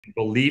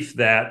belief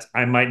that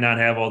I might not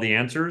have all the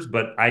answers,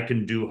 but I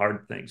can do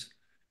hard things.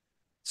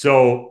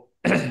 So,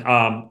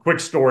 quick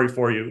story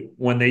for you.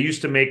 When they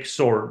used to make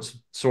swords,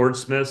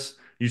 swordsmiths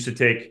used to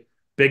take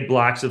big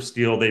blocks of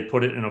steel, they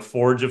put it in a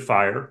forge of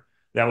fire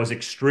that was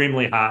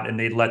extremely hot, and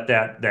they'd let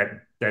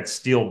that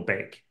steel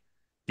bake.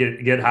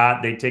 Get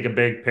hot, they'd take a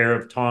big pair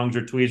of tongs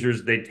or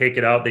tweezers, they'd take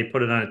it out, they'd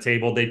put it on a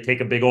table, they'd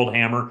take a big old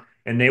hammer,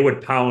 and they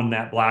would pound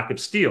that block of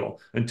steel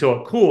until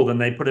it cooled,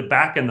 and they put it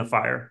back in the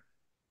fire.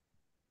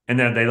 And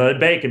then they let it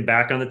bake and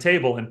back on the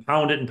table and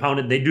pound it and pound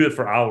it. They do it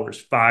for hours,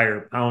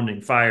 fire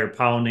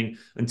pounding,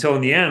 until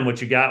in the end,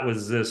 what you got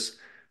was this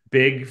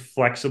big,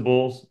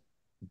 flexible,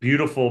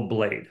 beautiful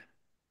blade,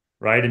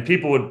 right? And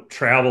people would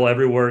travel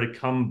everywhere to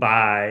come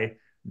by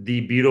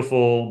the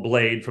beautiful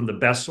blade from the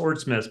best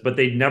swordsmiths, but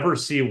they'd never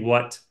see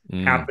what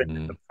happened in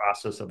Hmm. the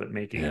process of it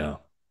making it. Yeah.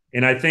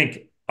 And I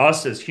think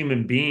us as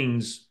human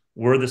beings,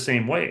 we're the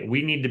same way.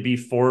 We need to be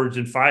forged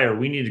in fire.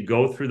 We need to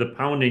go through the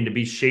pounding to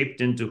be shaped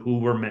into who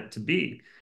we're meant to be.